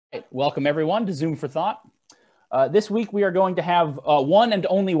Right. Welcome everyone to Zoom for Thought. This week we are going to have one and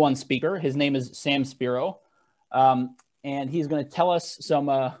only one speaker. His name is Sam Spiro, and he's going to tell us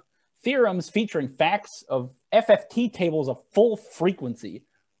some theorems featuring facts of FFT tables of full frequency.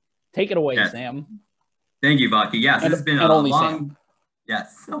 Take it away, yes. Sam. Thank you, Vaki. Yes, this has been a long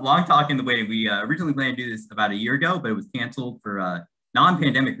talk in the way. We originally planned to do this about a year ago, but it was canceled for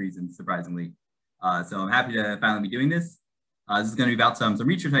non-pandemic reasons, surprisingly. So I'm happy to finally be doing this. This is going to be about some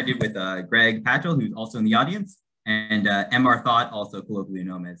research I did with Greg Patchell, who's also in the audience, and MR Thought, also colloquially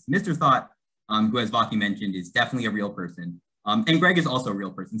known as Mr. Thought, who, as Vaki mentioned, is definitely a real person. And Greg is also a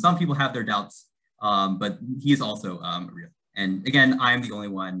real person. Some people have their doubts, but he is also real. And again, I am the only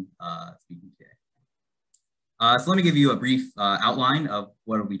one speaking today. So let me give you a brief outline of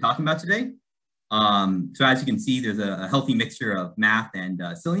what we'll be talking about today. So as you can see, there's a healthy mixture of math and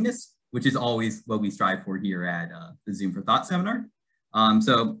silliness, which is always what we strive for here at the Zoom for Thought seminar.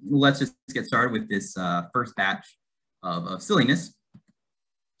 So let's just get started with this first batch of silliness.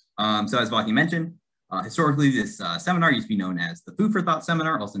 So as Vaki mentioned, historically this seminar used to be known as the Food for Thought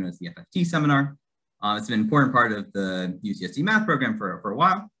seminar, also known as the FFT seminar. It's been an important part of the UCSD math program for a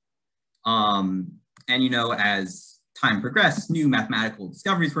while. And you know, as time progressed, new mathematical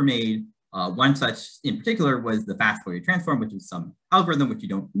discoveries were made. One such in particular was the fast Fourier transform, which is some algorithm which you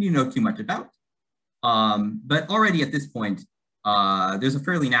don't know too much about. But already at this point, there's a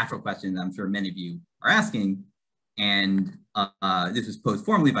fairly natural question that I'm sure many of you are asking. And this was posed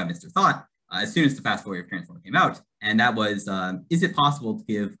formally by Mr. Thought as soon as the fast Fourier transform came out. And that was, is it possible to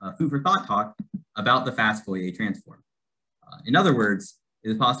give a food for thought talk about the fast Fourier transform? In other words,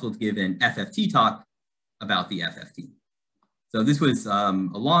 is it possible to give an FFT talk about the FFT? So this was a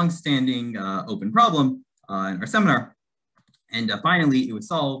long-standing open problem in our seminar. And finally, it was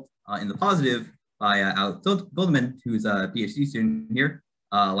solved in the positive by Alex Goldman, who's a PhD student here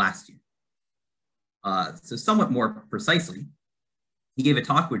last year. So somewhat more precisely, he gave a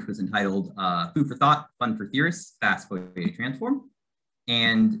talk which was entitled Food for Thought, Fun for Theorists, Fast Fourier Transform.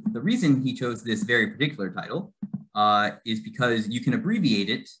 And the reason he chose this very particular title is because you can abbreviate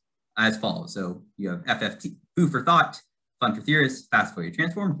it as follows. So you have FFT, Food for Thought, Fun for Theorists, Fast Fourier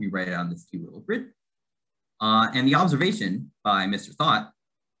Transform, if you write it on this cute little grid. And the observation by Mr. Thought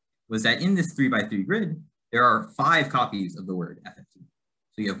was that in this 3x3 grid, there are 5 copies of the word FFT.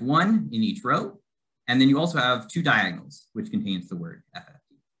 So you have 1 in each row, and then you also have 2 diagonals, which contains the word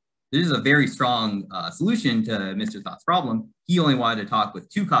FFT. This is a very strong solution to Mr. Thought's problem. He only wanted to talk with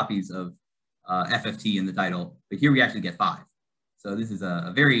 2 copies of FFT in the title, but here we actually get 5. So this is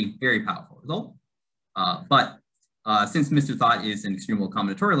a very, very powerful result. But since Mr. Thought is an extreme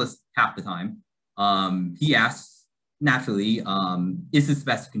combinatorialist half the time, he asks, naturally, is this the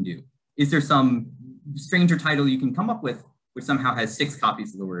best you can do? Is there some stranger title you can come up with which somehow has 6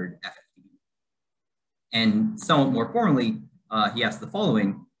 copies of the word FFT? And somewhat more formally, he asks the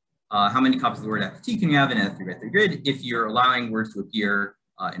following: how many copies of the word FFT can you have in a 3x3 grid if you're allowing words to appear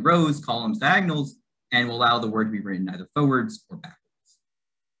in rows, columns, diagonals, and will allow the word to be written either forwards or backwards?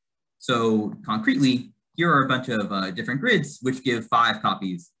 So concretely, here are a bunch of different grids which give 5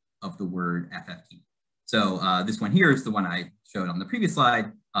 copies of the word FFT. So this one here is the one I showed on the previous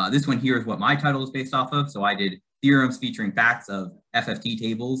slide. This one here is what my title is based off of. So I did theorems featuring facts of FFT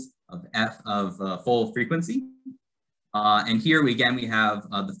tables of full frequency. And here we have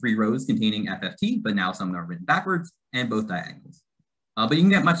the 3 rows containing FFT, but now some are written backwards and both diagonals. But you can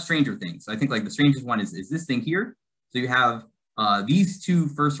get much stranger things. So I think like the strangest one is this thing here. So you have these 2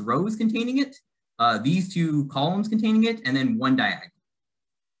 first rows containing it, these 2 columns containing it, and then 1 diagonal.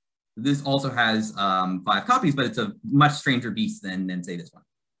 This also has 5 copies, but it's a much stranger beast than say this one.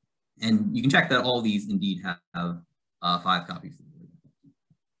 And you can check that all these indeed have 5 copies.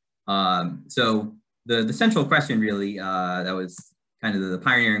 So the central question really, that was kind of the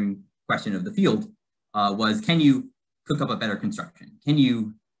pioneering question of the field, was can you cook up a better construction? Can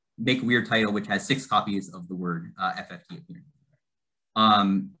you make a weird title which has 6 copies of the word FFT appearing?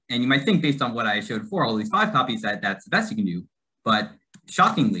 And you might think, based on what I showed before, all these 5 copies, that's the best you can do. But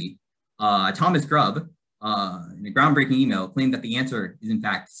shockingly, Thomas Grubb, in a groundbreaking email, claimed that the answer is in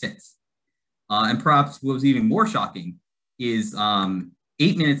fact 6. And perhaps what was even more shocking is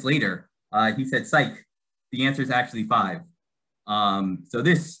 8 minutes later, he said, psych, the answer is actually 5. So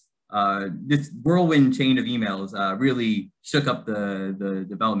this whirlwind chain of emails really shook up the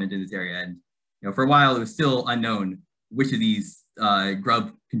development in this area. And for a while, it was still unknown which of these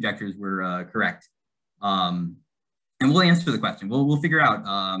Grubb conjectures were correct. And we'll answer the question. We'll figure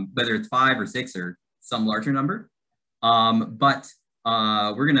out whether it's 5 or 6 or some larger number. But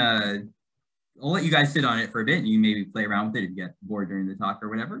we're gonna I'll let you guys sit on it for a bit, and you maybe play around with it if you get bored during the talk or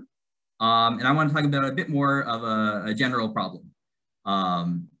whatever. And I want to talk about a bit more of a general problem.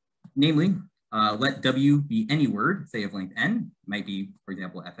 Namely, let W be any word, say of length n. It might be, for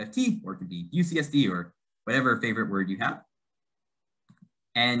example, FFT, or it could be UCSD, or whatever favorite word you have.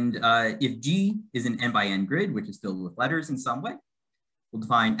 And if G is an n by n grid, which is filled with letters in some way, we'll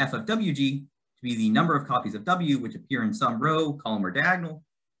define f of WG to be the number of copies of W which appear in some row, column, or diagonal,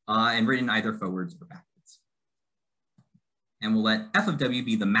 and written either forwards or backwards. And we'll let f of W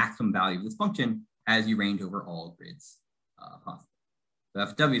be the maximum value of this function as you range over all grids possible. So f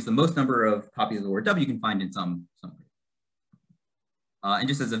of W is the most number of copies of the word W you can find in some grid. And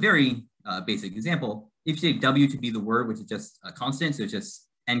just as a very basic example, if you take W to be the word, which is just a constant, so it's just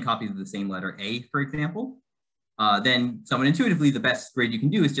n copies of the same letter A, for example, then somewhat intuitively, the best grid you can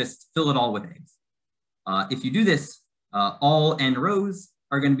do is just fill it all with A's. If you do this, all n rows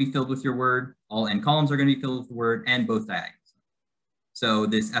are going to be filled with your word, all n columns are going to be filled with the word, and both diagonals. So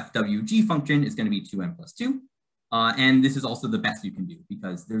this FWG function is going to be 2n plus 2. And this is also the best you can do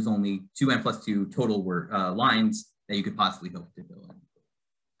because there's only 2n plus 2 total word lines that you could possibly hope to fill in.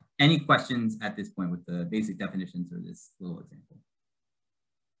 Any questions at this point with the basic definitions or this little example?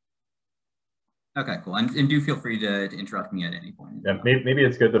 Okay, cool. And do feel free to interrupt me at any point. Yeah, maybe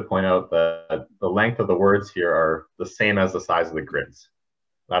it's good to point out that the length of the words here are the same as the size of the grids.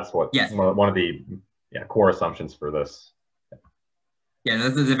 That's what one of the core assumptions for this. Yeah,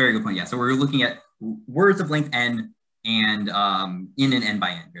 that's a very good point. Yeah, so we're looking at words of length n and in an n by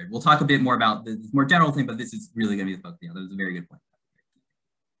n grid. We'll talk a bit more about the more general thing, but this is really going to be the focus. Yeah, that was a very good point.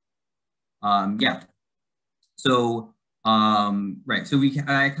 Yeah. So right. So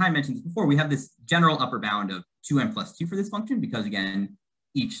I kind of mentioned this before. We have this general upper bound of 2n plus 2 for this function because again,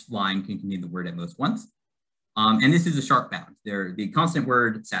 each line can contain the word at most once. And this is a sharp bound. The constant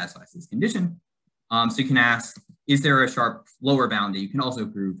word satisfies this condition. So you can ask, is there a sharp lower bound that you can also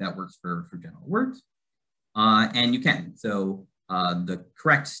prove that works for general words? And you can. So the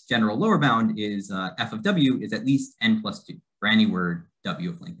correct general lower bound is f of W is at least n plus 2 for any word W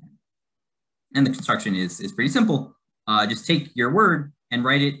of length n. And the construction is pretty simple. Just take your word and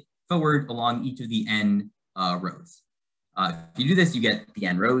write it forward along each of the n rows. If you do this, you get the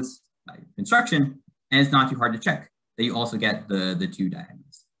n rows by construction, and it's not too hard to check that you also get the 2 diagonals.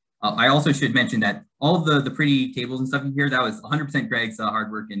 I also should mention that all of the pretty tables and stuff in here, that was 100% Greg's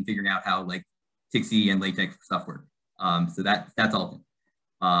hard work in figuring out how like TXT and LaTeX stuff work. So that's all.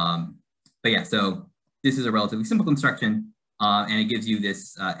 But yeah, so this is a relatively simple construction, and it gives you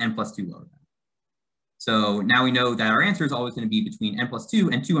this n plus 2 lower bound. So now we know that our answer is always going to be between n plus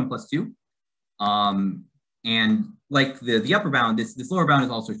 2 and 2n plus 2. And like the upper bound, this lower bound is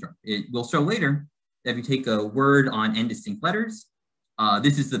also sharp. It will show later that if you take a word on n distinct letters,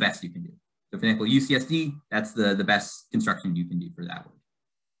 this is the best you can do. So for example, UCSD, that's the best construction you can do for that word.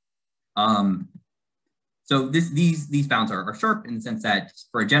 So these bounds are sharp in the sense that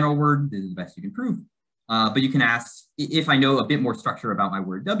for a general word, this is the best you can prove. But you can ask, if I know a bit more structure about my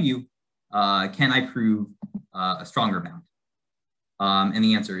word W, can I prove a stronger bound? And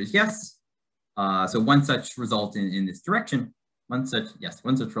the answer is yes. So one such result in this direction, is that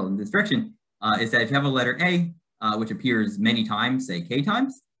if you have a letter A, which appears many times, say k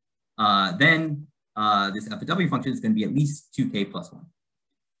times, then this f of W function is going to be at least 2k plus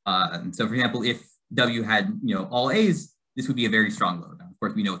 1. So for example, if W had all A's, this would be a very strong lower bound. Of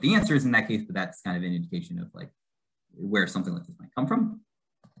course, we know what the answer is in that case, but that's kind of an indication of like where something like this might come from.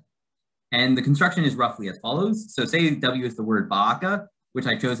 And the construction is roughly as follows. So say W is the word baka, which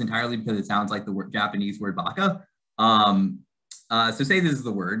I chose entirely because it sounds like the Japanese word baka. So say this is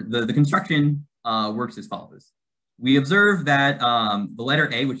the word. The construction works as follows. We observe that the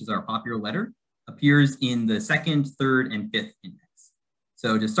letter A, which is our popular letter, appears in the 2nd, 3rd, and 5th index.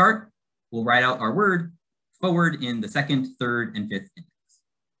 So to start, we'll write out our word forward in the 2nd, 3rd, and 5th index.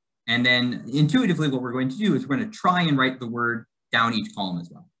 And then intuitively, what we're going to do is we're going to try and write the word down each column as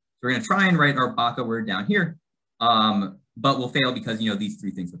well. So we're going to try and write our baka word down here, but we'll fail because these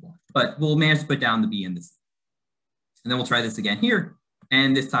 3 things are blocked. But we'll manage to put down the B and the C. And then we'll try this again here,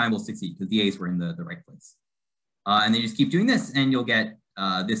 and this time we'll succeed because the A's were in the right place. And then you just keep doing this, and you'll get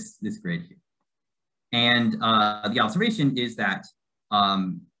this grid here. And the observation is that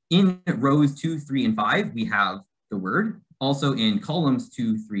in rows 2, 3, and 5, we have the word. Also in columns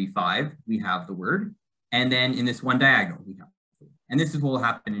 2, 3, 5, we have the word. And then in this one diagonal, we have the word. And this is what will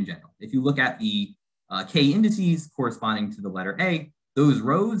happen in general. If you look at the k indices corresponding to the letter A, those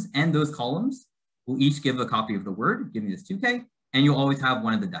rows and those columns will each give a copy of the word, giving this 2k, and you'll always have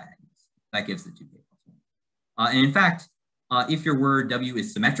one of the diagonals. That gives the 2k plus 1. And in fact, if your word W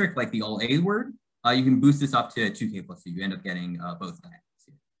is symmetric, like the all A word, you can boost this up to 2k plus 2. You end up getting both diagonals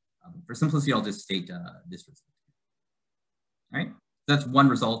here. For simplicity, I'll just state this result. All right, so that's one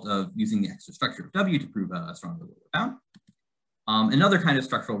result of using the extra structure of W to prove a stronger lower bound. Another kind of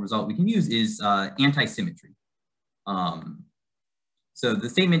structural result we can use is anti-symmetry. So the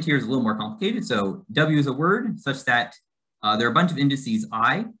statement here is a little more complicated. So W is a word such that there are a bunch of indices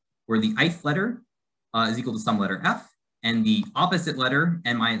I, where the ith letter is equal to some letter F, and the opposite letter,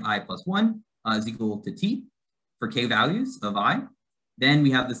 n minus I plus 1, is equal to T for k values of I. Then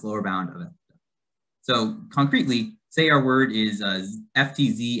we have this lower bound of F. So concretely, say our word is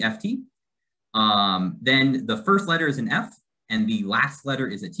FTZ, FT. Then the first letter is an F, and the last letter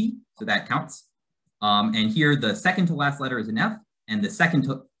is a T, so that counts. And here, the second to last letter is an F, and the second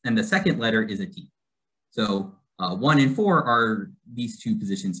letter is a T. So 1 and 4 are these two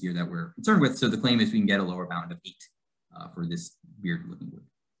positions here that we're concerned with. So the claim is we can get a lower bound of 8 for this weird looking word.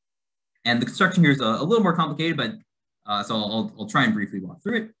 And the construction here is a little more complicated, but so I'll try and briefly walk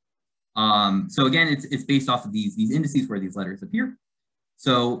through it. So again, it's based off of these indices where these letters appear.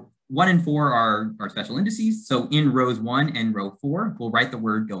 So 1 and 4 are special indices. So in rows 1 and row 4, we'll write the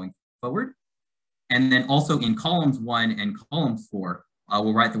word going forward. And then also in columns 1 and columns 4,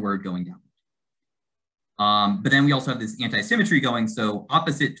 we'll write the word going downward. But then we also have this anti-symmetry going. So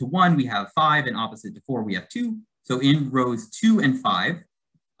opposite to 1, we have 5, and opposite to 4, we have 2. So in rows 2 and 5,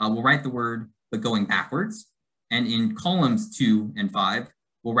 we'll write the word, but going backwards. And in columns 2 and 5,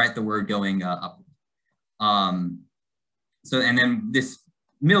 we'll write the word going upward. And then this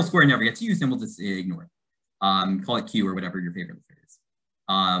middle square never gets used, and we'll just ignore it. Call it Q or whatever your favorite letter is.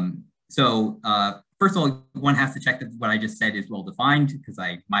 First of all, one has to check that what I just said is well defined, because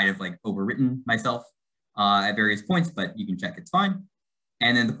I might have like overwritten myself at various points, but you can check it's fine.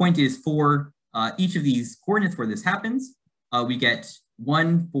 And then the point is for each of these coordinates where this happens, we get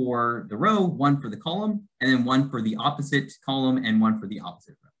 1 for the row, 1 for the column, and then 1 for the opposite column and 1 for the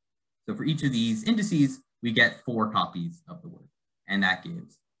opposite row. So for each of these indices, we get 4 copies of the word, and that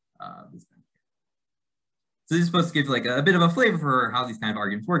gives this kind of. So this is supposed to give like a bit of a flavor for how these kind of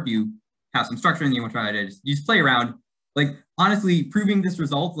arguments work. You have some structure and you want to try to just play around. Like honestly, proving this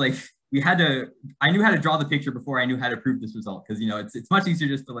result, like I knew how to draw the picture before I knew how to prove this result, because it's much easier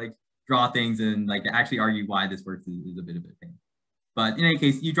just to like draw things and like to actually argue why this works is a bit of a pain. But in any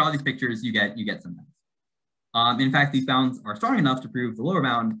case, you draw these pictures, you get some bounds. In fact, these bounds are strong enough to prove the lower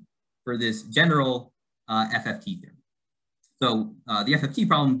bound for this general FFT theorem. So the FFT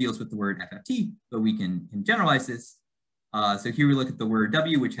problem deals with the word FFT, but we can generalize this. So here we look at the word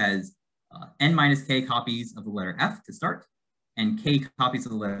W, which has n minus k copies of the letter F to start, and k copies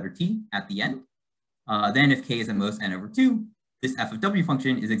of the letter T at the end. Then if k is at most n over 2, this f of W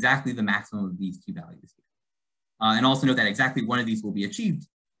function is exactly the maximum of these two values. And also note that exactly one of these will be achieved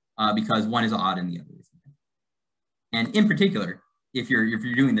because one is odd and the other is even. And in particular, if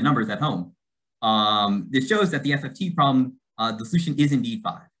you're doing the numbers at home, this shows that the FFT problem, the solution is indeed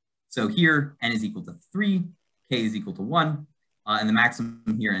 5. So here n is equal to 3, k is equal to 1, and the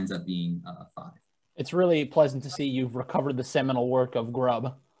maximum here ends up being 5. It's really pleasant to see you've recovered the seminal work of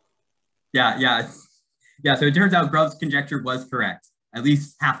Grubb. Yeah. So it turns out Grubb's conjecture was correct, at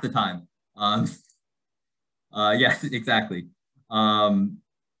least half the time. Yes, exactly.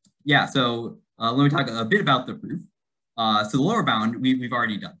 So let me talk a bit about the proof. So the lower bound we've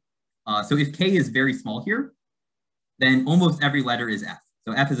already done. So if k is very small here, then almost every letter is F.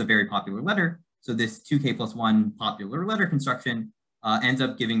 So F is a very popular letter. So this 2k plus 1 popular letter construction ends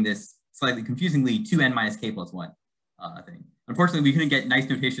up giving this slightly confusingly 2n minus k plus 1 thing. Unfortunately, we couldn't get nice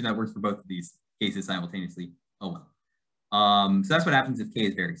notation that works for both of these cases simultaneously. Oh well. So that's what happens if k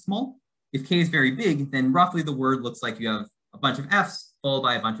is very small. If k is very big, then roughly the word looks like you have a bunch of F's followed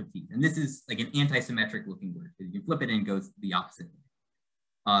by a bunch of T's. And this is like an anti-symmetric looking word, because you flip it and it goes the opposite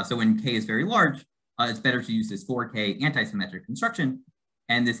way. So when k is very large, it's better to use this 4k anti-symmetric construction,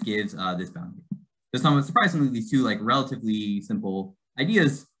 and this gives this boundary. So somewhat surprisingly, these two like relatively simple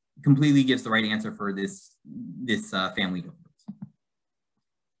ideas completely gives the right answer for this family of words.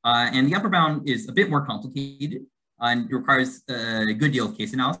 And the upper bound is a bit more complicated and requires a good deal of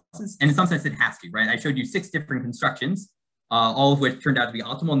case analysis. And in some sense, it has to, right? I showed you 6 different constructions, all of which turned out to be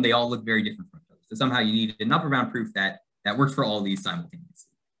optimal, and they all look very different from each other. So somehow you need an upper bound proof that works for all of these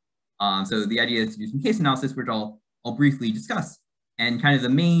simultaneously. So the idea is to do some case analysis, which I'll briefly discuss. And kind of the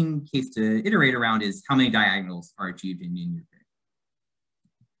main case to iterate around is how many diagonals are achieved in your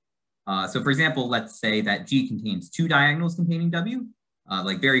grid. So for example, let's say that G contains 2 diagonals containing W.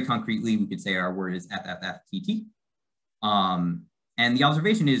 Like very concretely, we could say our word is FFFTT. And the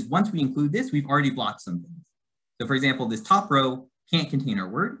observation is once we include this, we've already blocked some things. So for example, this top row can't contain our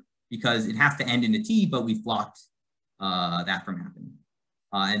word because it has to end in a T, but we've blocked that from happening.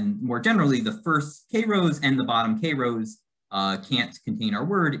 And more generally, the first K rows and the bottom K rows can't contain our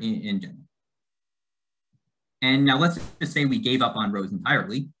word in general. And now let's just say we gave up on rows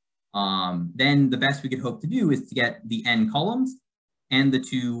entirely. Then the best we could hope to do is to get the n columns and the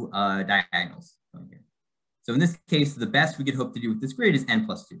 2 diagonals. So in this case, the best we could hope to do with this grid is n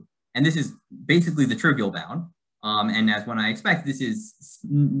plus 2. And this is basically the trivial bound. And as one I expect,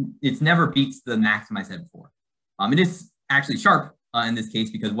 it never beats the maximum I said before. It is actually sharp in this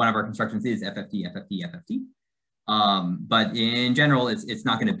case because one of our constructions is FFT, FFT, FFT. But in general, it's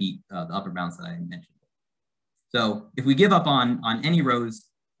not going to beat the upper bounds that I mentioned. So if we give up on any rows,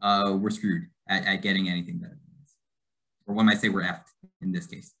 we're screwed at getting anything better than this. Or one might say we're effed in this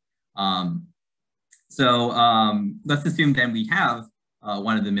case. Let's assume then we have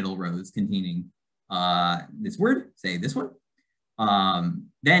one of the middle rows containing this word, say this one.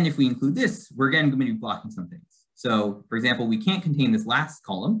 Then if we include this, we're again going to be blocking some things. So for example, we can't contain this last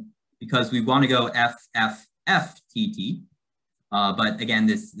column because we want to go F, F, F, T, T. But again,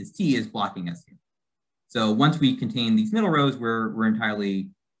 this T is blocking us here. So once we contain these middle rows, we're entirely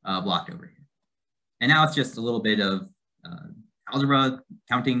blocked over here. And now it's just a little bit of algebra,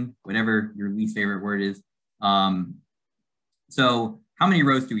 counting, whatever your least favorite word is. So how many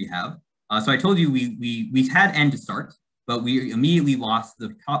rows do we have? So I told you we had n to start, but we immediately lost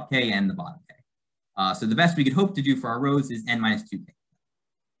the top k and the bottom k. So the best we could hope to do for our rows is n minus 2k.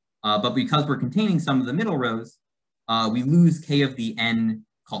 But because we're containing some of the middle rows, we lose k of the n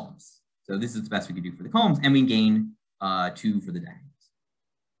columns. So this is the best we could do for the columns, and we gain 2 for the diagonals.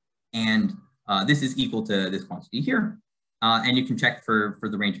 And this is equal to this quantity here. And you can check for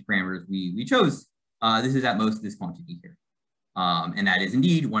the range of parameters we chose. This is at most this quantity here. And that is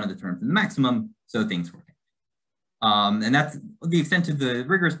indeed one of the terms in the maximum, so things work out. And that's the extent of the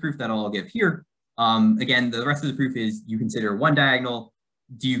rigorous proof that I'll give here. Again, the rest of the proof is you consider one diagonal.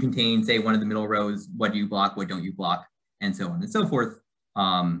 Do you contain, say, one of the middle rows? What do you block? What don't you block? And so on and so forth.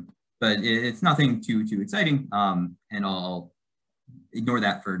 But it's nothing too exciting, and I'll ignore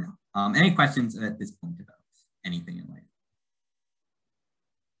that for now. Any questions at this point about anything in life?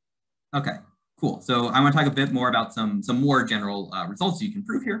 Okay, cool. So I want to talk a bit more about some more general results you can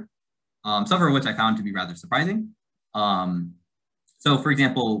prove here, some of which I found to be rather surprising. So for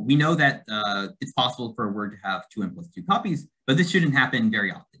example, we know that it's possible for a word to have 2n plus 2 copies, but this shouldn't happen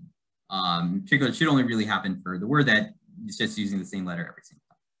very often. In particular, it should only really happen for the word that is just using the same letter every single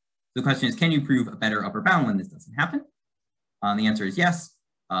time. The question is, can you prove a better upper bound when this doesn't happen? The answer is yes.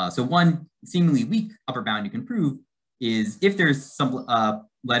 So one seemingly weak upper bound you can prove is if there's some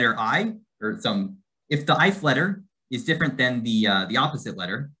letter I, or if the ith letter is different than the opposite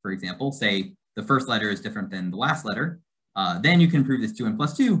letter, for example, say the first letter is different than the last letter, then you can prove this 2n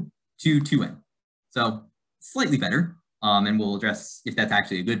plus 2 to 2n. So slightly better, and we'll address if that's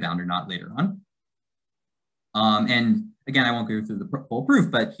actually a good bound or not later on. And again, I won't go through the full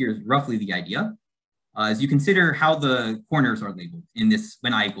proof, but here's roughly the idea. As you consider how the corners are labeled in this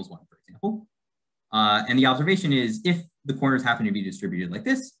when I equals 1, for example. And the observation is if the corners happen to be distributed like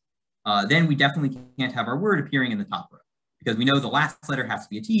this, then we definitely can't have our word appearing in the top row because we know the last letter has to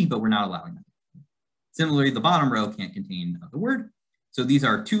be a T, but we're not allowing that. Similarly, the bottom row can't contain the word. So these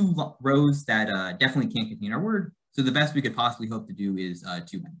are 2 rows that definitely can't contain our word. So the best we could possibly hope to do is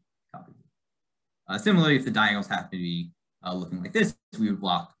 2n copies. Similarly, if the diagonals happen to be looking like this, we would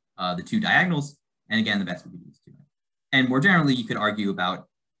block the 2 diagonals. And again, the best we could do is 2n. And more generally, you could argue about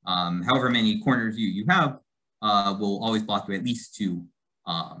however many corners you have will always block you at least 2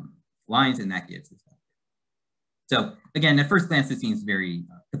 lines, and that gives this. So again, at first glance, this seems very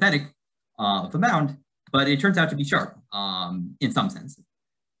pathetic of a bound, but it turns out to be sharp in some sense.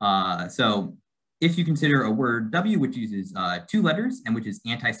 So if you consider a word W, which uses 2 letters and which is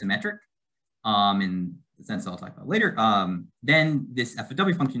anti-symmetric, in the sense I'll talk about later, then this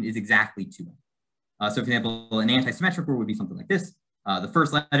FFW function is exactly 2n. So for example, an anti-symmetric word would be something like this. The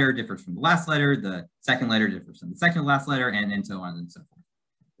first letter differs from the last letter, the second letter differs from the second to last letter, and so on and so forth.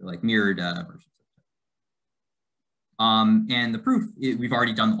 They're like mirrored versions. And the proof, we've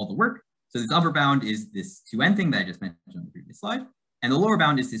already done all the work. So this upper bound is this 2n thing that I just mentioned on the previous slide. And the lower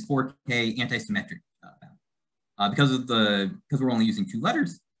bound is this 4k anti-symmetric bound. Because we're only using 2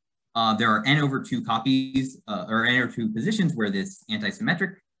 letters, there are n over 2 copies, or n over 2 positions where this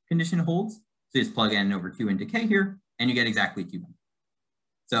anti-symmetric condition holds. So you just plug n over 2 into k here, and you get exactly 2n.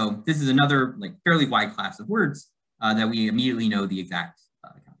 So this is another like fairly wide class of words that we immediately know the exact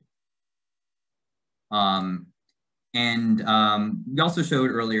counting. And we also showed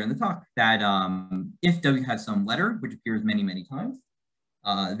earlier in the talk that if W has some letter, which appears many, many times,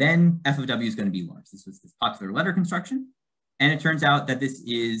 then f of W is going to be large. This was this popular letter construction. And it turns out that this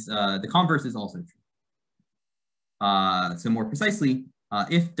is, the converse is also true. So more precisely,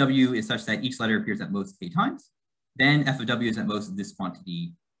 if W is such that each letter appears at most k times, then f of W is at most this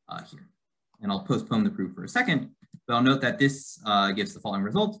quantity here. And I'll postpone the proof for a second, but I'll note that this gives the following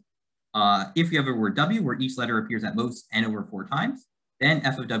result. If you have a word W where each letter appears at most n over 4 times, then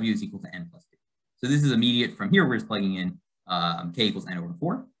f of W is equal to n plus 2. So this is immediate from here. We're just plugging in k equals n over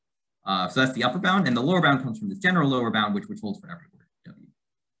 4. So that's the upper bound, and the lower bound comes from this general lower bound, which holds for every word W.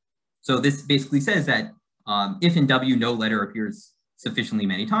 So this basically says that if in W no letter appears sufficiently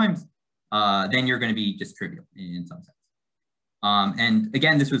many times, then you're going to be just trivial in some sense. And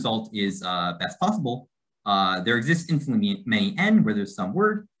again, this result is best possible. There exists infinitely many n where there's some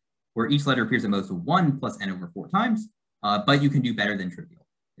word where each letter appears at most 1 plus n over 4 times, but you can do better than trivial.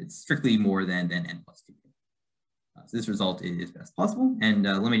 It's strictly more than n plus 2. So this result is best possible. And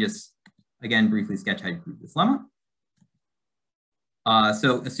let me just, again, briefly sketch how you prove this lemma.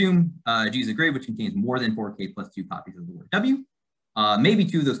 So assume G is a grid which contains more than 4k plus 2 copies of the word W. Maybe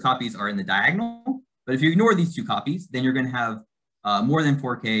 2 of those copies are in the diagonal, but if you ignore these 2 copies, then you're going to have more than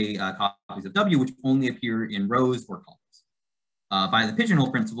 4k copies of W, which only appear in rows or columns. By the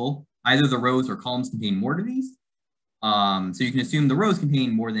pigeonhole principle, either the rows or columns contain more of these. So you can assume the rows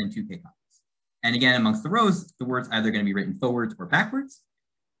contain more than 2k copies. And again, amongst the rows, the word's either going to be written forwards or backwards.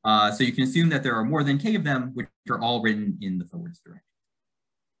 So you can assume that there are more than k of them, which are all written in the forwards direction.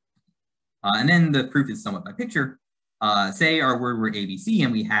 And then the proof is somewhat by picture. Say our word were ABC,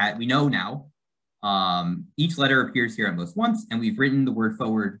 and we know now each letter appears here at most once, and we've written the word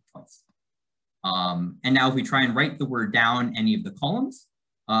forward twice. And now if we try and write the word down any of the columns,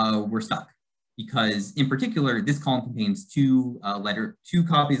 we're stuck, because in particular, this column contains 2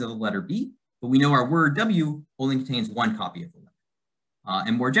 copies of the letter B, but we know our word W only contains 1 copy of the letter.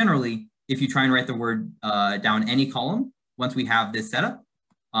 And more generally, if you try and write the word down any column, once we have this setup,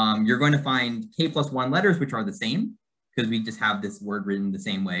 you're going to find k plus 1 letters, which are the same, because we just have this word written the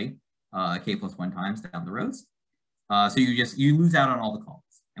same way, k plus 1 times down the rows. So you lose out on all the columns.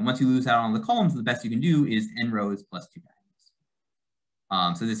 And once you lose out on the columns, the best you can do is n rows plus 2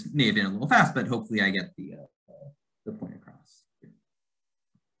 diagonals. So this may have been a little fast, but hopefully I get the point across.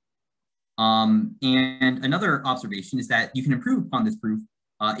 And another observation is that you can improve upon this proof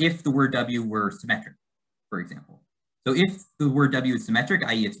if the word W were symmetric, for example. So if the word W is symmetric,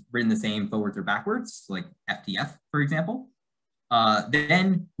 i.e. it's written the same forwards or backwards, like FTF, for example,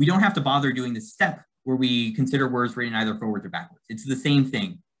 then we don't have to bother doing this step where we consider words written either forwards or backwards. It's the same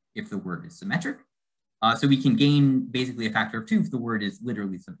thing if the word is symmetric. So we can gain basically a factor of 2 if the word is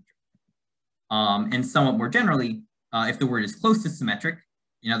literally symmetric. And somewhat more generally, if the word is close to symmetric,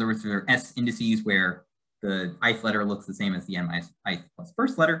 in other words, there are S indices where the ith letter looks the same as the n minus ith plus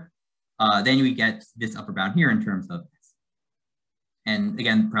first letter, then we get this upper bound here in terms of S. And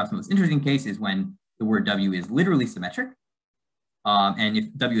again, perhaps the most interesting case is when the word W is literally symmetric. And if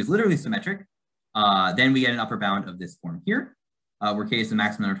W is literally symmetric, then we get an upper bound of this form here, where k is the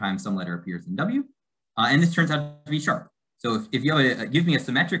maximum number of times some letter appears in W. And this turns out to be sharp. So if you have give me a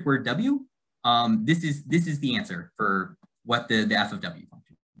symmetric word W, this is the answer for what the f of W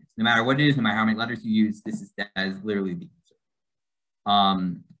function is. No matter what it is, no matter how many letters you use, that is literally the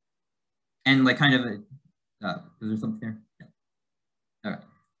answer. And like kind of is there something there? Yeah. All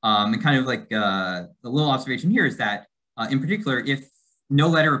right. And kind of like the little observation here is that in particular, if no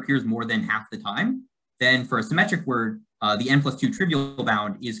letter appears more than half the time, then for a symmetric word, the n plus 2 trivial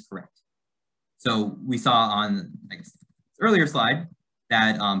bound is correct. So we saw on, I guess, earlier slide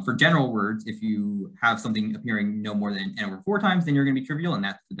that for general words, if you have something appearing no more than n over 4 times, then you're going to be trivial, and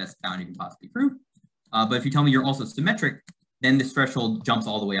that's the best bound you can possibly prove. But if you tell me you're also symmetric, then this threshold jumps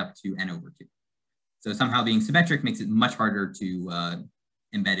all the way up to n over 2. So somehow being symmetric makes it much harder to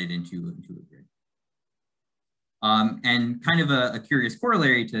embed it into a grid. And kind of a curious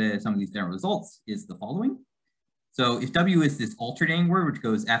corollary to some of these general results is the following. So if W is this alternating word, which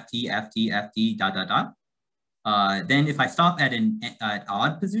goes FT, FT, FT, dot, dot, dot, then if I stop at an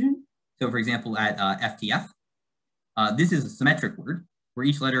odd position, so for example, at FTF, this is a symmetric word where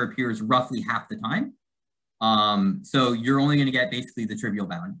each letter appears roughly half the time. So you're only going to get basically the trivial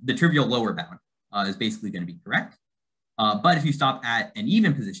bound. The trivial lower bound is basically going to be correct. But if you stop at an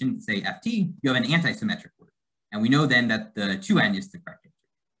even position, say FT, you have an anti-symmetric word. And we know then that the 2n is the correct answer.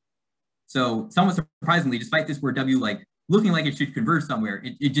 So somewhat surprisingly, despite this word W like looking like it should converge somewhere,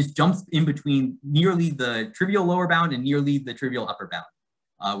 it just jumps in between nearly the trivial lower bound and nearly the trivial upper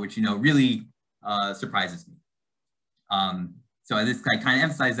bound, which really surprises me. So this kind of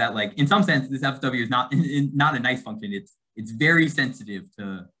emphasizes that, like, in some sense, this FFW is not a nice function. It's very sensitive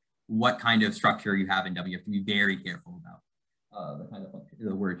to what kind of structure you have in W. You have to be very careful about the kind of function,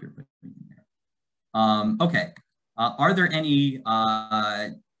 the words you're putting in there. Okay. Are there any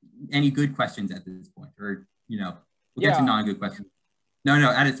good questions at this point, or we'll get to non-good questions? No.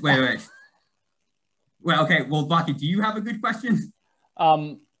 Wait. Well, okay. Well, Baki, do you have a good question?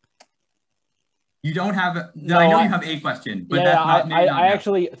 You don't have. No, I know you have a question, but that's not. I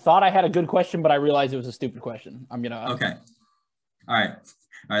actually thought I had a good question, but I realized it was a stupid question. I'm gonna. Okay. All right.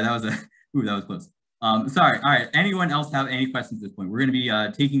 That was that was close. Sorry. All right. Anyone else have any questions at this point? We're going to be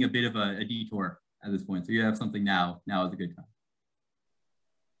taking a bit of a detour at this point, so you have something now. Now is a good time.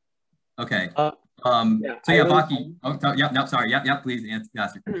 Okay. Baki. Sorry. Yep. Please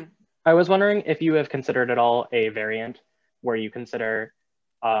ask your question. I was wondering if you have considered at all a variant where you consider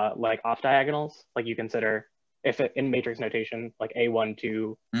like off diagonals, like you consider if it, in matrix notation, like A1,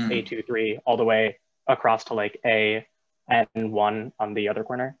 2, A2, 3, all the way across to like A and 1 on the other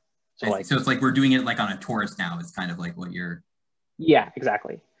corner. So it's like we're doing it like on a torus now. It's kind of like what you're. Yeah,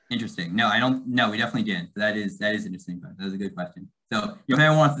 exactly. Interesting. No, we definitely didn't. That is interesting. That is a good question. So if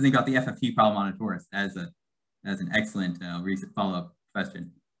anyone wants to think about the FFT problem on a torus, that's an excellent recent follow-up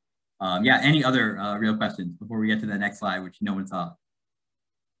question. Any other real questions before we get to the next slide, which no one saw?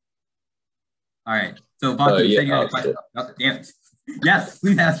 All right. So Baki, you said you had a question. Oh, damn it. Yes,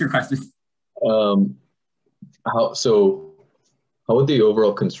 please ask your question. How would the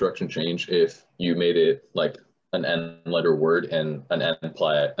overall construction change if you made it like an n-letter word and an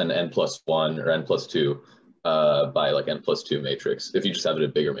n+1 or n+2 by like n+2 matrix? If you just have it a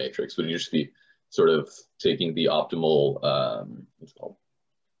bigger matrix, would you just be sort of taking the optimal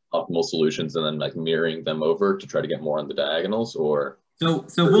optimal solutions and then like mirroring them over to try to get more on the diagonals, or? So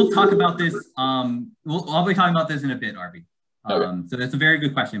we'll talk about this. I'll be talking about this in a bit, Arby. Okay. So that's a very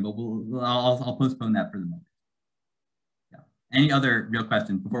good question, but I'll postpone that for the moment. Yeah. Any other real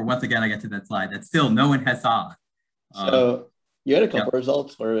questions before once again I get to that slide that still no one has saw? So you had a couple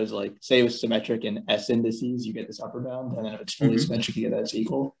results where it was like, say it was symmetric in S indices, you get this upper bound, and then if it's fully symmetric, you get that it's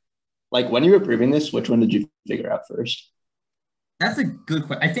equal. Like when you were proving this, which one did you figure out first? That's a good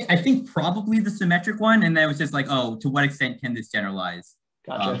question. I think probably the symmetric one, and then it was just like, oh, to what extent can this generalize?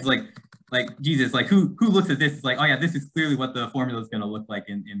 Gotcha. Like Jesus, like who looks at this? It's like, oh yeah, this is clearly what the formula is going to look like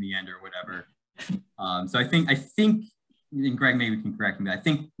in the end or whatever. So I think, and Greg maybe can correct me, but I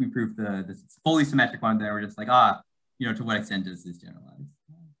think we proved the fully symmetric one that we're just like, to what extent does this generalize?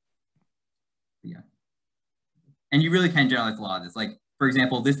 Yeah. And you really can generalize a lot of this. Like, for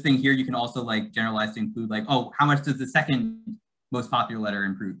example, this thing here, you can also like generalize to include like, oh, how much does the second most popular letter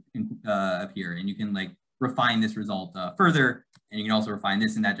appear? And you can like refine this result further, and you can also refine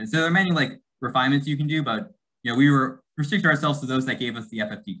this and that. So there are many like refinements you can do, but we were restricted ourselves to those that gave us the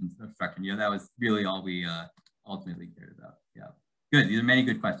FFT construction. That was really all we ultimately cared about. Yeah, good. These are many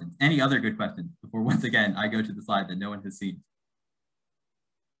good questions. Any other good questions before once again I go to the slide that no one has seen?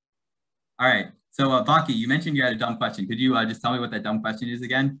 All right. So Baki, you mentioned you had a dumb question. Could you just tell me what that dumb question is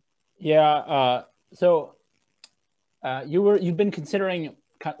again? Yeah. You've been considering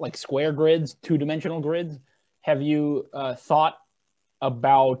like square grids, 2-dimensional grids. Have you thought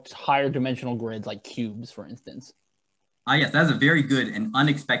about higher dimensional grids like cubes, for instance? Yes, that's a very good and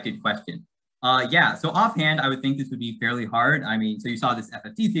unexpected question. So offhand, I would think this would be fairly hard. I mean, so you saw this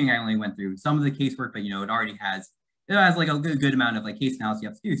FFT thing. I only went through some of the casework, but it already has like a good amount of like case analysis you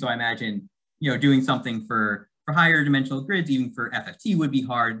have to do. So I imagine doing something for higher dimensional grids, even for FFT, would be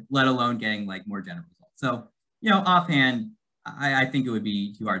hard, let alone getting like more general results. So offhand, I think it would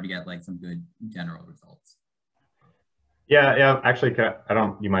be too hard to get like some good general results. Yeah. Actually,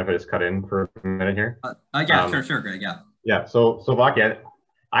 you mind if I just cut in for a minute here? Sure, Greg. Yeah. Yeah. So Baki,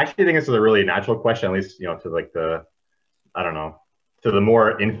 I actually think this is a really natural question, at least to like to the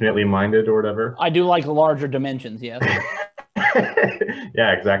more infinitely minded or whatever. I do like the larger dimensions. Yes.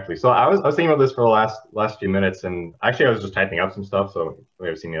 Yeah, exactly. So I was thinking about this for the last few minutes, and actually I was just typing up some stuff. So you may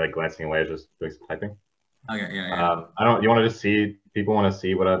have seen me like glancing away, just doing some typing. Okay. Yeah. You want to just see? People want to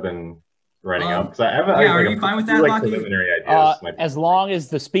see what I've been writing up, because are you fine with that, like preliminary ideas. As long as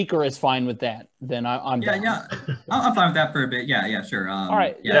the speaker is fine with that, then I'm down. Yeah. I'm fine with that for a bit. Yeah, sure. All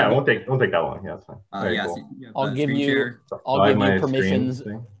right. Yeah, it won't take that long. Yeah, that's fine. Cool. So I'll give you permissions.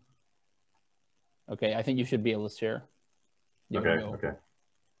 Okay, I think you should be able to share. Okay.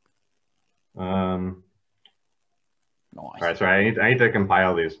 No, all right, sorry. I need to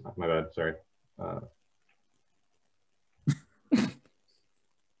compile these. My bad. Sorry.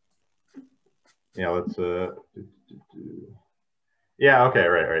 Yeah, let's yeah, okay,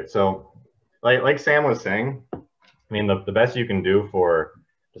 right. So like Sam was saying, I mean, the best you can do for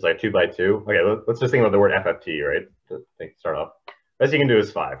just like 2 by 2. Okay, let's just think about the word FFT, right? To start off. Best you can do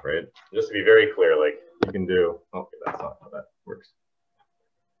is 5, right? Just to be very clear, like you can do, okay, that's not how that works.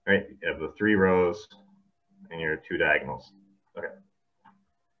 Right, you have the 3 rows and your 2 diagonals. Okay.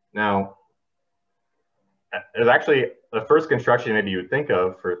 Now, there's actually the first construction maybe you would think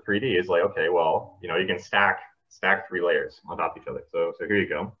of for 3D is like, okay, well, you know, you can stack 3 layers on top of each other. So here you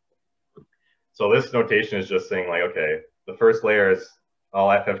go. So this notation is just saying like, okay, the first layer is all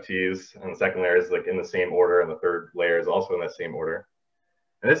FFTs, and the second layer is like in the same order, and the third layer is also in that same order.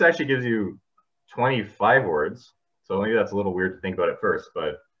 And this actually gives you 25 words. So maybe that's a little weird to think about at first,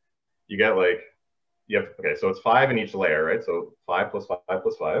 but you get like, okay, so it's 5 in each layer, right? So 5 plus 5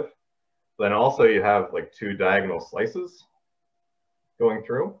 plus 5. Then also you have like 2 diagonal slices going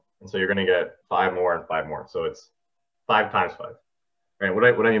through. And so you're going to get 5 more and 5 more. So it's 5 times 5. Right? What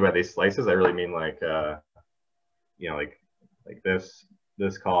I mean by these slices, I really mean like, you know, like this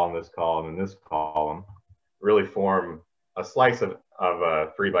column, and this column really form a slice of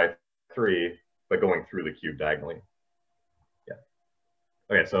 3 by 3, but going through the cube diagonally. Yeah.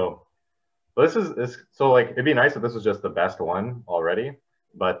 Okay, so this is so like it'd be nice if this was just the best one already,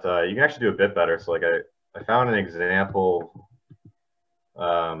 but you can actually do a bit better. So like I found an example.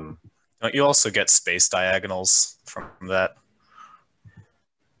 Don't you also get space diagonals from that?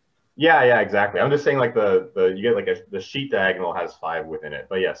 Yeah, exactly. I'm just saying like you get like the sheet diagonal has 5 within it,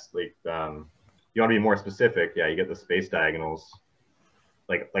 but yes, like you want to be more specific. Yeah, you get the space diagonals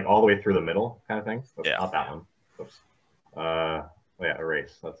like all the way through the middle kind of thing. Oops, yeah. Not that one. Oops. Yeah,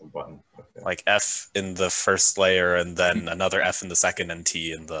 erase. That's a button. Okay. Like F in the first layer, and then another F in the second, and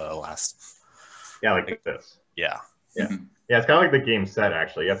T in the last. Yeah, like this. Yeah. Yeah. Yeah, it's kind of like the game set,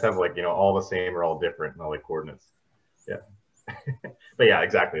 actually. You have to have like, you know, all the same or all different and all like coordinates. Yeah. But yeah,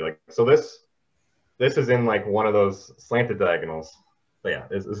 exactly. Like, so this is in like one of those slanted diagonals. But yeah,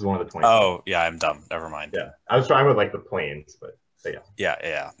 this is one of the 20. Oh, yeah, I'm dumb. Never mind. Yeah. I was trying with like the planes, but yeah.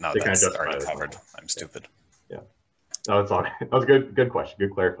 Yeah. No, that's already covered. I'm stupid. Yeah. No, that's all. That was a good question.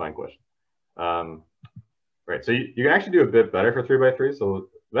 Good clarifying question. Right. So you can actually do a bit better for 3 by 3. So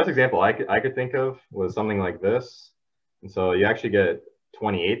the best example I could think of was something like this. And so you actually get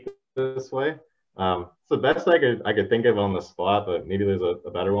 28 this way. It's the best I could think of on the spot, but maybe there's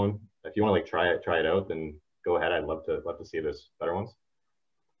a better one. If you want to like try it out, then go ahead. I'd love to see if there's better ones.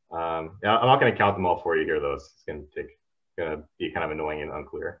 Yeah, I'm not going to count them all for you here, though. It's going to be kind of annoying and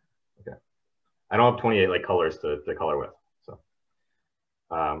unclear. Okay. I don't have 28 like colors to color with, so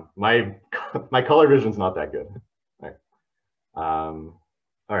my color vision's not that good. All right.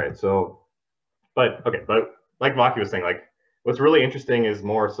 All right. So, but like Maki was saying, like what's really interesting is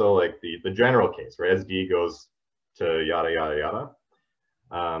more so like the general case, right? As D goes to yada yada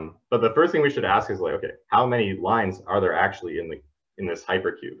yada. But the first thing we should ask is like, okay, how many lines are there actually in this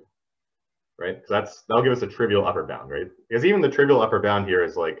hypercube, right? Because that'll give us a trivial upper bound, right? Because even the trivial upper bound here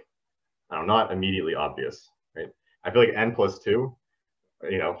is like, I don't know, not immediately obvious, right? I feel like n plus 2,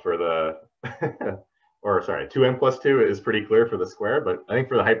 you know, for the or sorry, 2n plus 2 is pretty clear for the square, but I think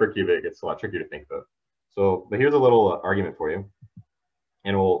for the hypercube it gets a lot trickier to think about. So, but here's a little argument for you,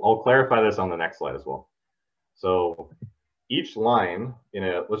 and I'll clarify this on the next slide as well. So each line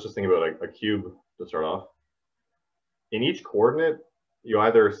let's just think about a cube to start off. In each coordinate, you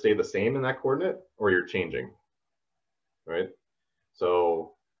either stay the same in that coordinate or you're changing, right?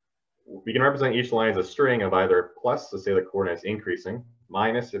 So we can represent each line as a string of either plus to say the coordinate's increasing,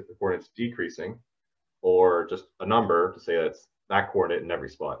 minus if the coordinate's decreasing, or just a number to say that's that coordinate in every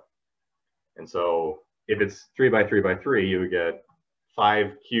spot. And so if it's 3 by 3 by 3, you would get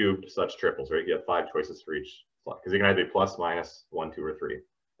 5 cubed such triples, right? You get 5 choices for each slot, because you can either do plus, minus, 1, 2, or 3. And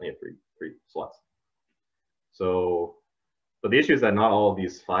you have three slots. So, but the issue is that not all of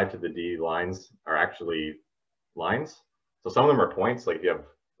these 5 to the D lines are actually lines. So some of them are points, like if you have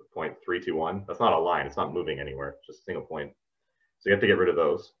point 3, 2, 1, that's not a line. It's not moving anywhere, it's just a single point. So you have to get rid of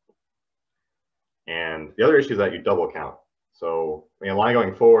those. And the other issue is that you double count. So a line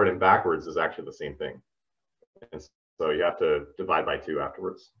going forward and backwards is actually the same thing. And so you have to divide by 2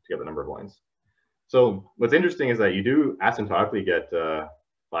 afterwards to get the number of lines. So what's interesting is that you do asymptotically get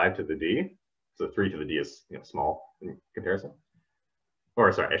 5 to the D. So 3 to the D is small in comparison.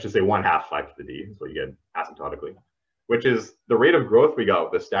 Or sorry, I should say 1/2 5 to the D is what you get asymptotically, which is the rate of growth we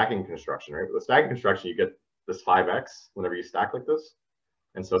got with the stacking construction, right? With the stacking construction, you get this 5x whenever you stack like this.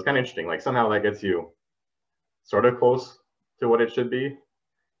 And so it's kind of interesting, like somehow that gets you sort of close to what it should be,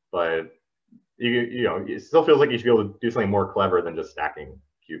 but it still feels like you should be able to do something more clever than just stacking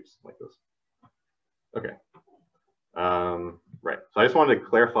cubes like this. Okay. Right. So I just wanted to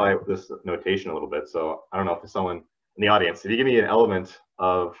clarify this notation a little bit. So I don't know if someone in the audience, if you give me an element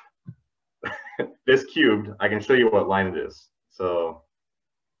of this cubed, I can show you what line it is. So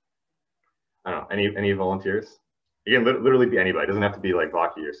I don't know, any volunteers? It can literally be anybody. It doesn't have to be like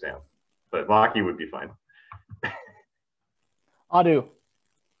Vaki or Sam, but Vaki would be fine. Adu.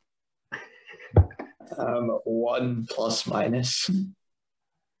 1 plus minus.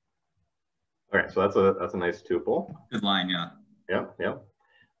 Okay, so that's a nice tuple. Good line, yeah. Yeah.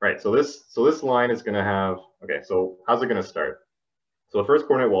 Right. So this line is going to have. Okay. So how's it going to start? So the first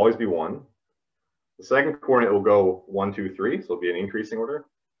coordinate will always be 1. The second coordinate will go 1, 2, 3. So it'll be in increasing order,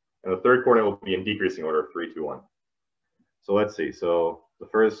 and the third coordinate will be in decreasing order, 3, 2, 1. So let's see. So the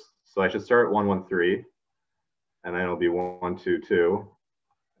first. So I should start 1, 1, 3, and then it'll be 1, 2, 2,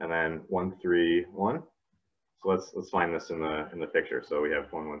 and then 1, 3, 1. So let's find this in the picture. So we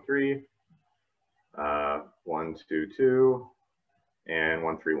have 1, 1, 3, 1, 2, 2, and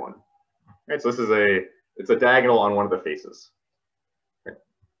 1, 3, 1. Right. So this is it's a diagonal on one of the faces. Right.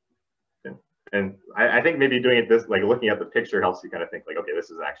 Okay. And I think maybe doing it this, like looking at the picture, helps you kind of think like, okay,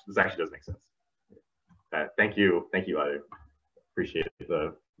 this actually does make sense. Thank you, I appreciate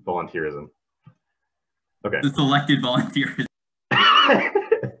the volunteerism. Okay. The selected volunteers.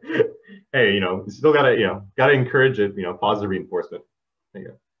 Hey, you still gotta encourage it, positive reinforcement. There you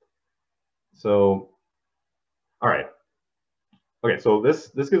go. So, all right. Okay, so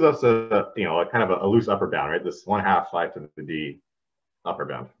this gives us a kind of a loose upper bound, right? This 1/2 5 to the d upper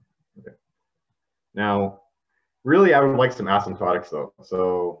bound. Okay. Now, really, I would like some asymptotics though.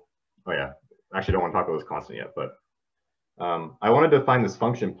 So, oh yeah, actually don't want to talk about this constant yet, but I wanted to find this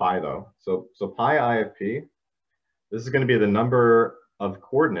function pi though. So pi I of p, this is going to be the number of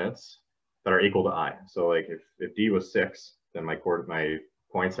coordinates that are equal to I. So like if d was 6, then my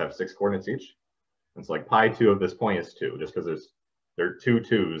points have 6 coordinates each. And so like pi 2 of this point is 2, just because there are 2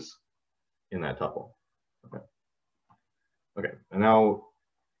 2s in that tuple. Okay. And now,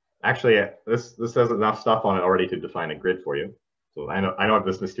 actually, this has enough stuff on it already to define a grid for you. So I know I have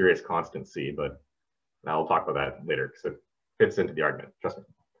this mysterious constant c, but I'll talk about that later because it fits into the argument. Trust me.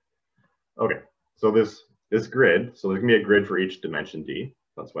 Okay. So this grid. So there's gonna be a grid for each dimension d.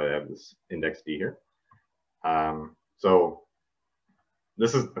 That's why I have this index d here. So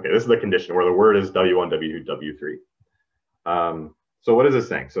this is the condition where the word is w1, w2, w3. So what is this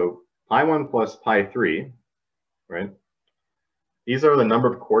saying? So pi 1 plus pi 3, right? These are the number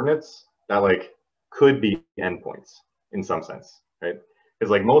of coordinates that like could be endpoints in some sense, right? Because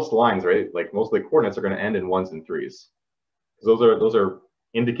like most lines, right? Like most of the coordinates are going to end in 1s and 3s. Because those are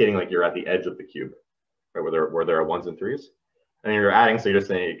indicating like you're at the edge of the cube, right? Where there are 1s and 3s. And you're adding, so you're just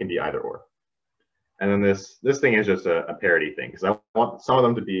saying it can be either or. And then this thing is just a parity thing, because I want some of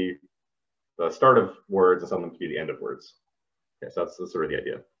them to be the start of words and some of them to be the end of words. Okay, so that's sort of the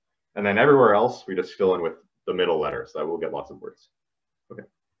idea. And then everywhere else, we just fill in with the middle letter, so that we'll get lots of words. Okay.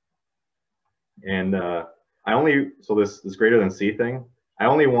 And this greater than c thing, the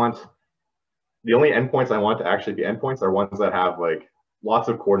only endpoints I want to actually be endpoints are ones that have like lots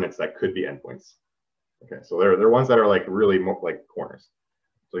of coordinates that could be endpoints. Okay, so they're ones that are like really more like corners.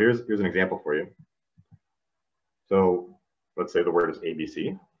 So here's an example for you. So let's say the word is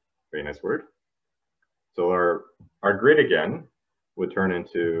ABC, very nice word. So our grid again would turn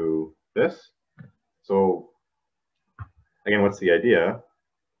into this. So again, what's the idea?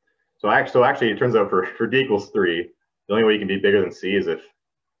 So actually it turns out for d equals 3, the only way you can be bigger than c is if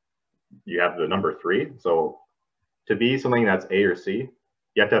you have the number 3. So to be something that's a or c,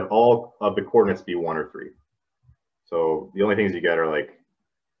 you have to have all of the coordinates be 1 or 3. So the only things you get are like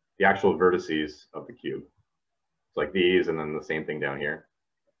the actual vertices of the cube. It's like these, and then the same thing down here.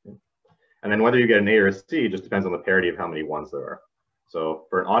 And then whether you get an A or a C just depends on the parity of how many 1s there are. So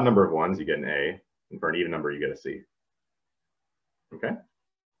for an odd number of 1s, you get an A, and for an even number, you get a C. Okay.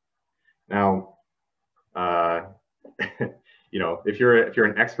 Now, if you're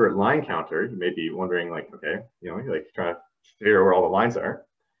an expert line counter, you may be wondering like, okay, you're like trying to figure out where all the lines are.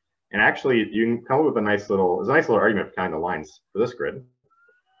 And actually, you can come up with there's a nice little argument for kind of lines for this grid.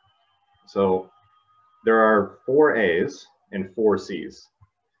 So there are 4 A's and 4 C's.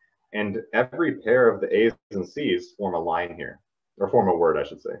 And every pair of the A's and C's form a line here, or form a word, I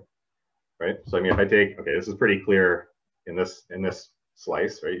should say, right? So I mean, if I take, okay, this is pretty clear in this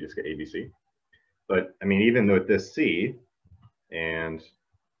slice, right? You just get ABC. But I mean, even with this C and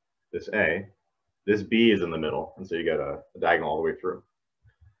this A, this B is in the middle, and so you get a diagonal all the way through.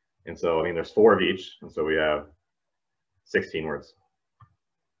 And so, I mean, there's 4 of each, and so we have 16 words.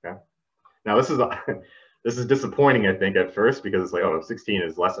 Okay. Now this is disappointing, I think, at first, because it's like, oh, 16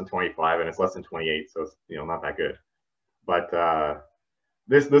 is less than 25 and it's less than 28, so it's not that good. But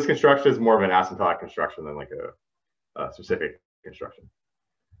this construction is more of an asymptotic construction than like specific construction.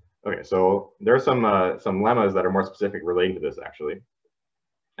 Okay, so there are some lemmas that are more specific relating to this, actually.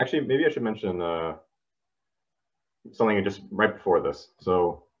 Actually, maybe I should mention something just right before this.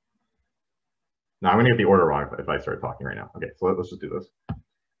 So now I'm going to get the order wrong if I start talking right now. Okay, so let's just do this.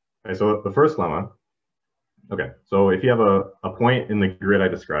 Okay, so the first lemma. Okay, so if you have a point in the grid I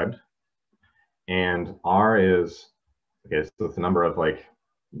described, and R is, okay, so it's the number of like,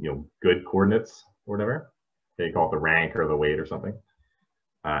 good coordinates or whatever. Okay, you call it the rank or the weight or something.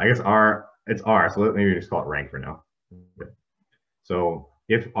 I guess R, it's R, so maybe just call it rank for now. Okay. So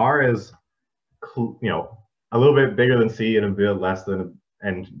if R is, a little bit bigger than C and a bit less than,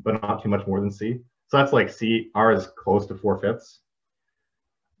 but not too much more than C. So that's like C, R is close to 4/5.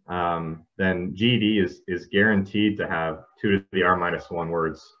 Then GED is guaranteed to have 2 to the R minus 1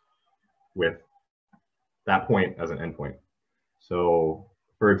 words with that point as an endpoint. So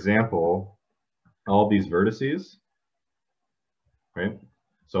for example, all these vertices, right?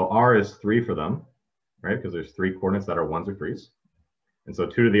 So R is 3 for them, right? Because there's 3 coordinates that are 1s or 3s. And so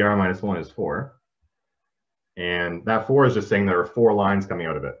 2 to the R minus 1 is 4. And that 4 is just saying there are 4 lines coming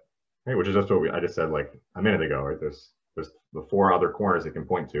out of it, right? Which is just what I just said like a minute ago, right? There's the 4 other corners it can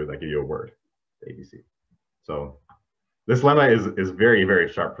point to that give you a word, ABC. So this lemma is very, very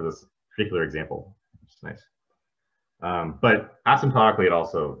sharp for this particular example, which is nice. But asymptotically, it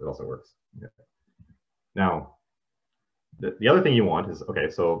also works. Okay. Now, the other thing you want is, okay,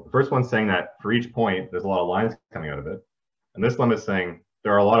 so the first one's saying that for each point, there's a lot of lines coming out of it. And this lemma is saying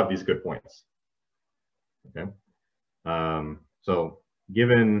there are a lot of these good points. Okay. So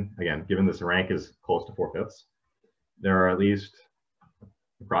given this rank is close to 4/5, there are at least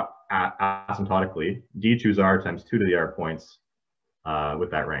asymptotically D choose R times 2 to the R points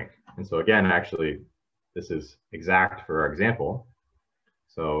with that rank. And so again, actually, this is exact for our example.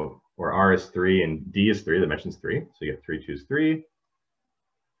 So where R is 3 and D is 3, that mentions 3. So you get 3 choose 3.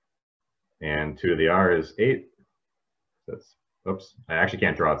 And 2 to the R is 8. That's, oops, I actually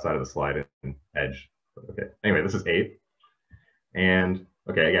can't draw outside of the slide and edge. But okay, anyway, this is 8. And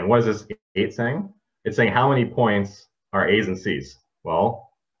okay, again, what is this 8 saying? It's saying how many points are A's and C's?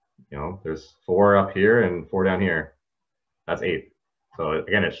 Well, there's 4 up here and 4 down here. That's 8. So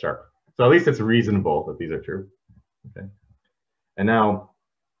again, it's sharp. So at least it's reasonable that these are true. Okay. And now,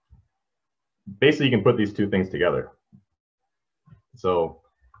 basically, you can put these two things together. So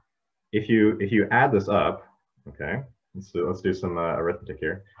if you add this up, okay, let's do some arithmetic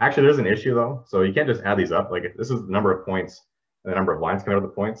here. Actually, there's an issue though. So you can't just add these up. Like if this is the number of points and the number of lines coming out of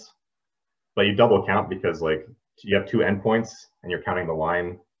the points, but you double count because like you have 2 endpoints and you're counting the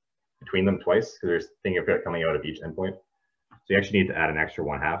line between them twice because there's a thing coming out of each endpoint. So you actually need to add an extra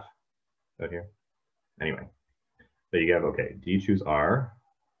 1/2 out here. Anyway, so you have, okay, D choose R.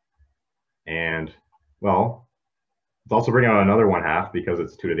 And well, it's also bringing out another 1/2 because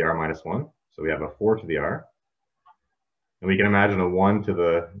it's 2 to the R minus 1. So we have a 4 to the R. And we can imagine a 1 to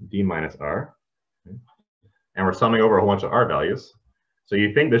the D minus R. And we're summing over a whole bunch of R values. So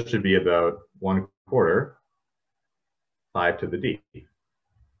you think this should be about 1/4 5 to the D.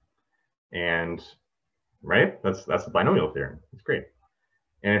 And right, that's the binomial theorem. It's great.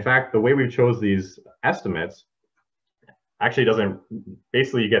 And in fact, the way we chose these estimates actually doesn't,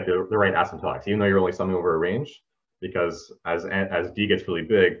 basically you get the right asymptotics, even though you're only summing over a range, because as D gets really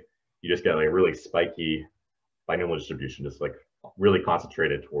big, you just get like a really spiky binomial distribution, just like really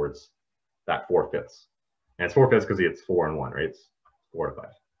concentrated towards that 4/5. And it's 4/5 because it's 4 and 1, right? It's 4 to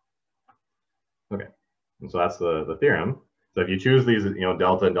 5. Okay, and so that's the theorem. So if you choose these,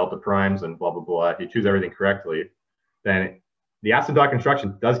 delta and delta primes and blah, blah, blah, if you choose everything correctly, then the asymptotic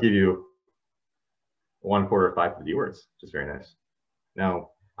construction does give you 1/4 5 to the D words, which is very nice.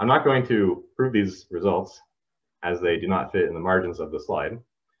 Now, I'm not going to prove these results as they do not fit in the margins of the slide.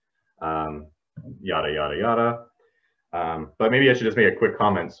 Yada, yada, yada. But maybe I should just make a quick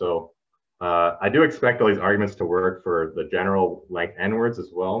comment. So I do expect all these arguments to work for the general length n words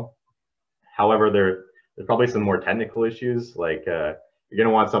as well. However, there's probably some more technical issues. Like you're going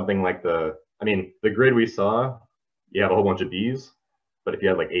to want something like the grid we saw, you have a whole bunch of B's. But if you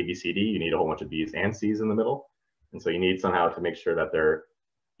have like A, B, C, D, you need a whole bunch of B's and C's in the middle. And so you need somehow to make sure that they're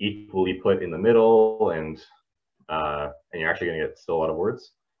equally put in the middle, and you're actually going to get still a lot of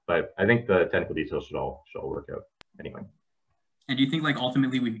words. But I think the technical details should all work out anyway. And do you think like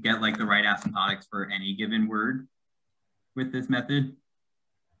ultimately we could get like the right asymptotics for any given word with this method?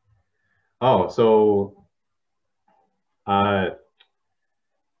 Oh, so what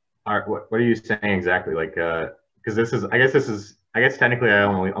are you saying exactly? Like, because I guess this is I guess technically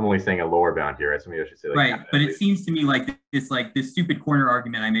I'm only saying a lower bound here, right? So maybe I should say like right. But it seems to me like this stupid corner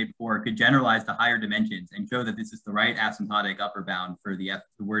argument I made before could generalize to higher dimensions and show that this is the right asymptotic upper bound for the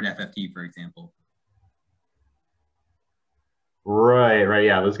word FFT, for example. Right.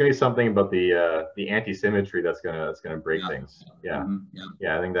 Yeah. There's gonna be something about the anti-symmetry that's gonna break things. Yeah.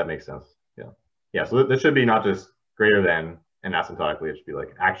 Yeah. I think that makes sense. Yeah. So this should be not just greater than and asymptotically. It should be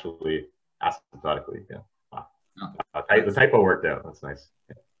like actually asymptotically. Yeah. Wow. The typo worked out. That's nice.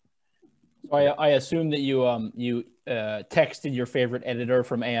 Yeah. So I assume that you texted your favorite editor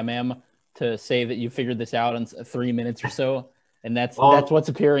from AMM to say that you figured this out in 3 minutes or so, and that's what's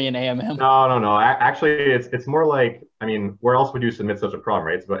appearing in AMM. No. Actually, it's more like, I mean, where else would you submit such a problem,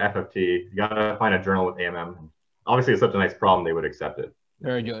 right? It's about FFT. You gotta find a journal with AMM. Obviously, it's such a nice problem, they would accept it.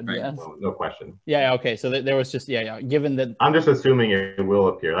 Very good. Right. Yes. No question. Yeah. Okay. So there was just given that I'm just assuming it will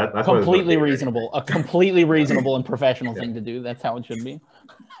appear. That's completely reasonable. A completely reasonable and professional thing to do. That's how it should be.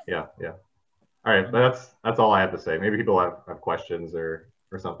 Yeah. All right, but that's all I have to say. Maybe people have questions or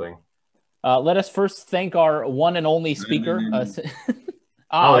something. Let us first thank our one and only speaker.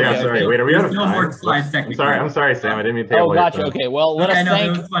 Sorry. Wait, are we out of time? I'm sorry, Sam. I didn't mean to take gotcha. Okay. Well, let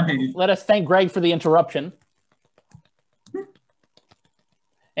us thank Greg for the interruption.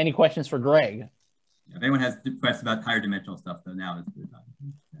 Any questions for Greg? If anyone has questions about higher dimensional stuff, though, now is the time.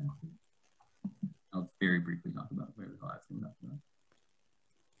 I'll very briefly talk about whatever the last thing.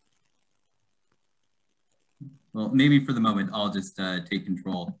 Well, maybe for the moment, I'll just take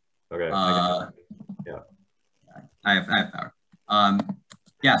control. Okay. Yeah. I have power.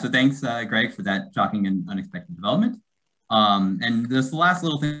 So thanks, Greg, for that shocking and unexpected development. And the last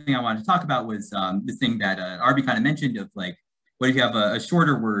little thing I wanted to talk about was this thing that Arby kind of mentioned of like, what if you have a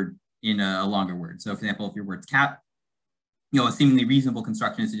shorter word in a longer word? So, for example, if your word's cat, a seemingly reasonable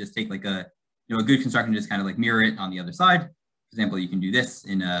construction is to just take like a good construction, just kind of like mirror it on the other side. For example, you can do this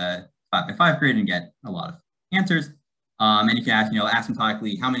in a 5x5 grid and get a lot of answers. And you can ask,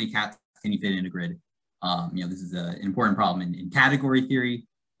 asymptotically, how many cats can you fit in a grid? This is an important problem in category theory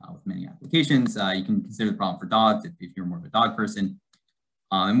with many applications. You can consider the problem for dogs if you're more of a dog person.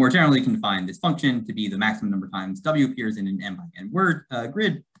 And more generally, you can define this function to be the maximum number of times W appears in an n by n word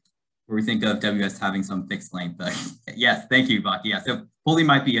grid, where we think of W as having some fixed length. Yes, thank you, Baki. Yeah, so Pulley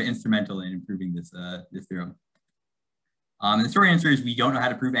might be instrumental in improving this theorem. And the short answer is we don't know how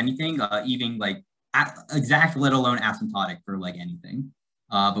to prove anything, even like exact, let alone asymptotic for like anything.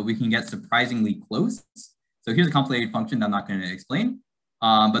 But we can get surprisingly close. So here's a complicated function that I'm not going to explain.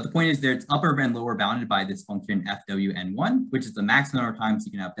 But the point is that it's upper and lower bounded by this function FWN1, which is the maximum number of times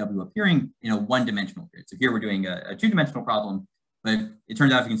you can have W appearing in a one-dimensional grid. So here we're doing a two-dimensional problem, but it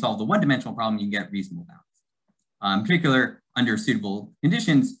turns out if you can solve the one-dimensional problem, you can get reasonable bounds. In particular, under suitable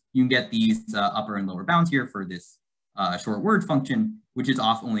conditions, you can get these upper and lower bounds here for this short word function, which is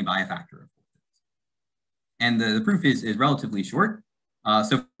off only by a factor of 4. And the proof is relatively short.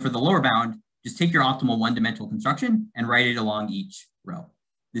 So for the lower bound, just take your optimal one-dimensional construction and write it along each row.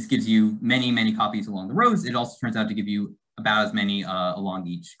 This gives you many, many copies along the rows. It also turns out to give you about as many along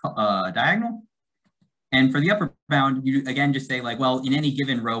each diagonal. And for the upper bound, you again just say like, well, in any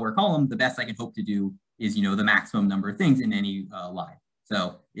given row or column, the best I can hope to do is, the maximum number of things in any line.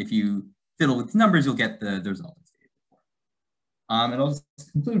 So if you fiddle with numbers, you'll get the result I stated before. And I'll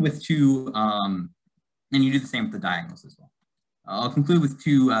just conclude with two, and you do the same with the diagonals as well. I'll conclude with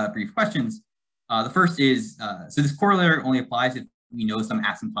two brief questions. The first is, so this corollary only applies if we know some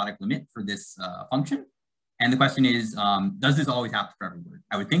asymptotic limit for this function. And the question is, does this always happen for every word?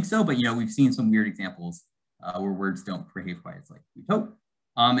 I would think so, but we've seen some weird examples where words don't behave quite as like we'd hope.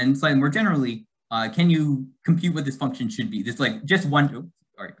 And slightly more generally, can you compute what this function should be? This like just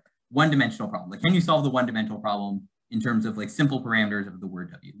one-dimensional problem. Like, can you solve the one-dimensional problem in terms of like simple parameters of the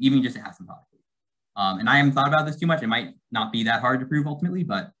word W, even just asymptotically? And I haven't thought about this too much. It might not be that hard to prove ultimately,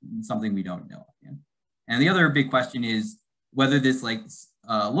 but it's something we don't know. And the other big question is whether this like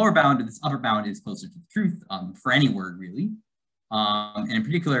lower bound or this upper bound is closer to the truth for any word really. And in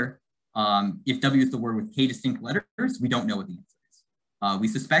particular, if W is the word with K distinct letters, we don't know what the answer is. We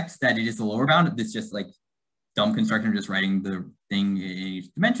suspect that it is the lower bound. This just like dumb construction of just writing the thing in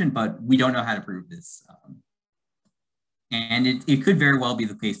each dimension, but we don't know how to prove this. And it could very well be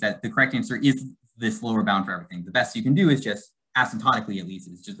the case that the correct answer is this lower bound for everything. The best you can do is just asymptotically, at least,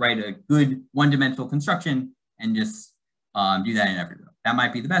 is just write a good one-dimensional construction and just do that in every row. That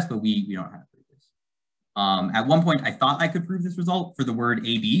might be the best, but we don't know how to prove this. At one point, I thought I could prove this result for the word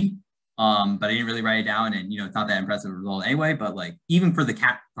AB, but I didn't really write it down, and it's not that impressive a result anyway. But like even for the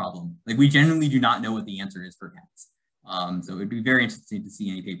cat problem, like we genuinely do not know what the answer is for cats. So it'd be very interesting to see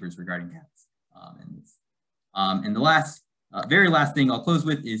any papers regarding cats. And the last very last thing I'll close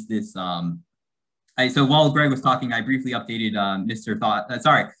with is this. So while Greg was talking, I briefly updated Mr. Thought.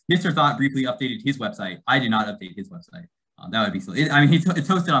 Mr. Thought briefly updated his website. I did not update his website. That would be silly. I mean, it's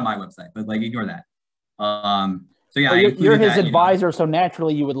hosted on my website, but like ignore that. So yeah, well, you're his advisor, so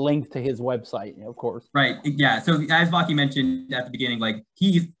naturally you would link to his website, of course. Right. Yeah. So as Vaki mentioned at the beginning, like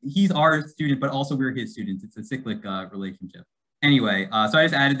he's our student, but also we're his students. It's a cyclic relationship. Anyway, so I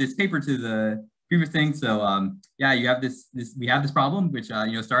just added this paper to the previous thing. So yeah, you have we have this problem, which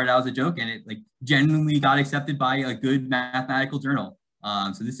started out as a joke, and it like genuinely got accepted by a good mathematical journal.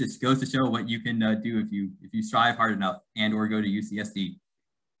 So this just goes to show what you can do if you strive hard enough and or go to UCSD.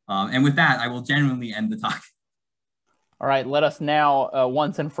 And with that, I will genuinely end the talk. All right, let us now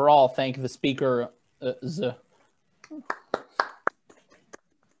once and for all thank the speaker.